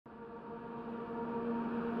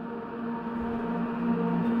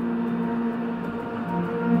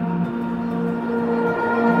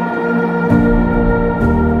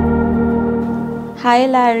Hi,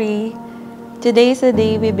 Larry. Today is the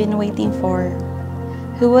day we've been waiting for.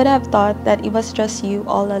 Who would have thought that it was just you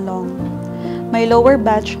all along? My lower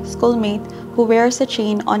batch schoolmate who wears a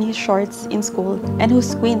chain on his shorts in school and who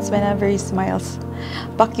squints whenever he smiles.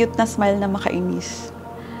 Pa-cute na smile na makainis.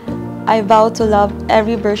 I vow to love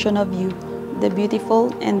every version of you, the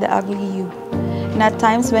beautiful and the ugly you. And at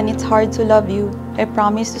times when it's hard to love you, I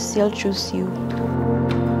promise to still choose you.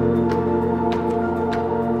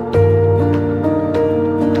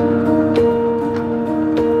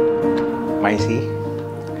 Maisie,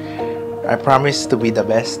 I promise to be the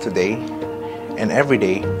best today and every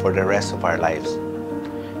day for the rest of our lives.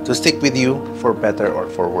 To stick with you for better or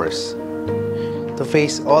for worse. To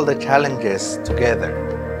face all the challenges together.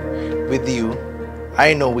 With you,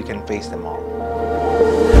 I know we can face them all.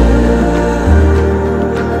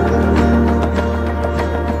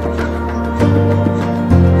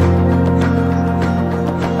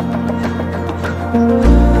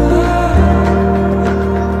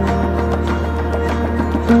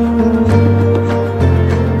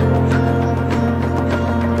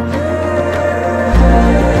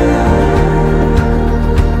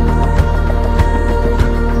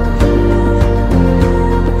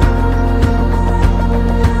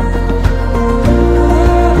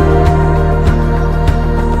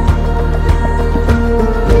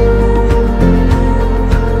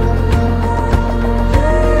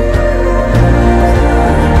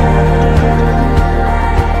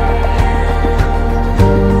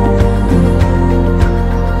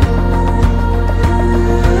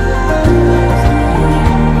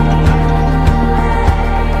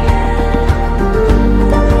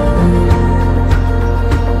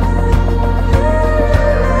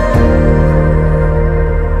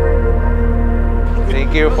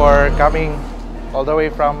 Thank you for coming all the way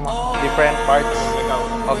from different parts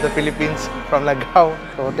of the Philippines, from Lagao.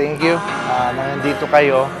 So thank you na nandito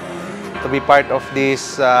kayo to be part of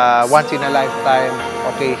this once-in-a-lifetime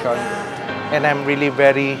occasion. And I'm really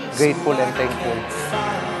very grateful and thankful.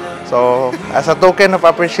 So as a token of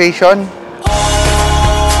appreciation,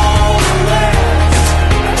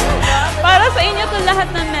 Para sa inyo to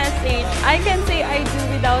lahat ng message, I can say I do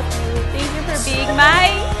without you. Thank you for being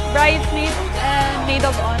my bridesmaid and maid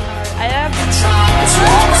of honor. I love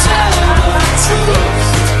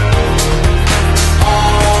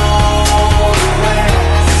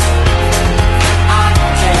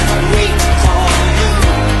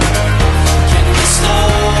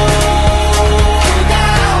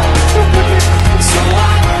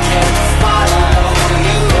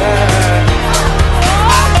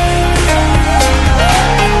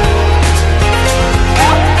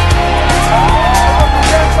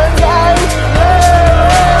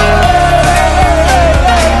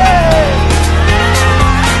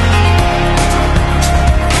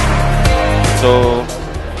So,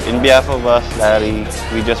 in behalf of us, Larry,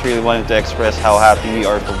 we just really wanted to express how happy we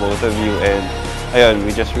are for both of you, and ayun,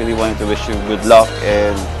 we just really wanted to wish you good luck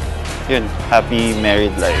and yun, happy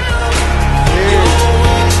married life.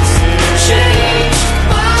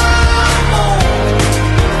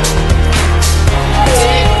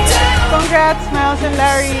 Congrats, Miles and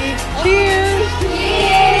Larry. Cheers!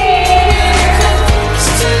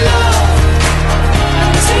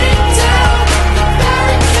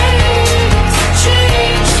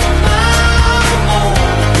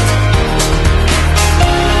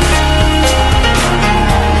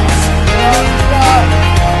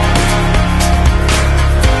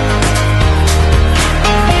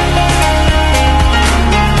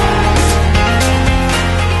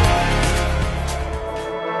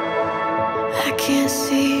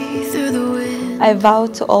 I vow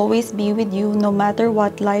to always be with you no matter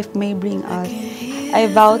what life may bring us. I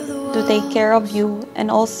vow to take care of you,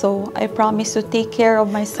 and also I promise to take care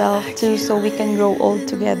of myself too so we can grow old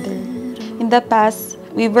together. In the past,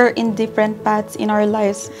 we were in different paths in our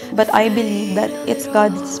lives, but I believe that it's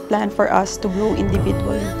God's plan for us to grow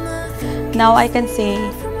individually. Now I can say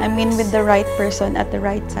I'm in with the right person at the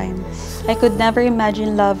right time. I could never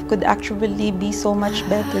imagine love could actually be so much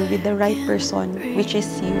better with the right person, which is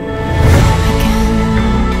you.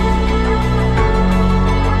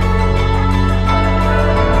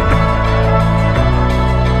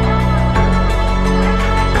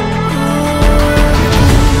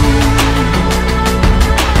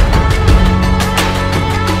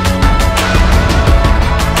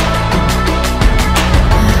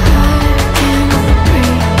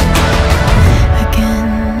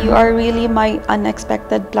 You are really my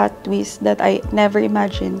unexpected plot twist that I never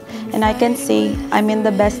imagined, and I can say I'm in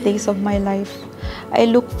the best days of my life. I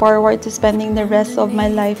look forward to spending the rest of my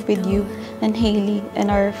life with you and Hailey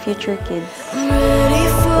and our future kids. I'm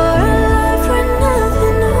ready for a life right now.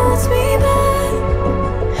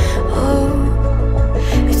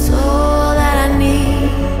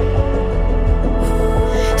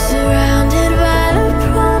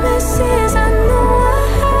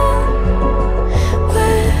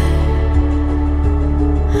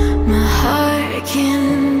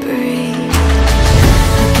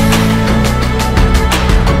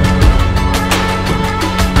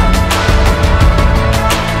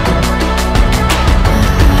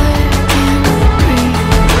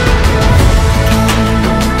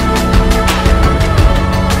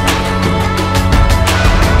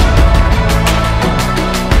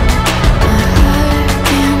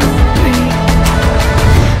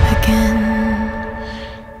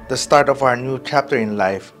 The start of our new chapter in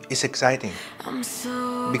life is exciting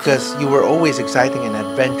because you were always exciting and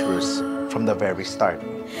adventurous from the very start.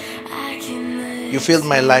 You filled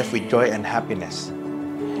my life with joy and happiness,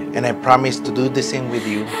 and I promise to do the same with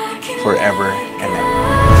you forever and ever.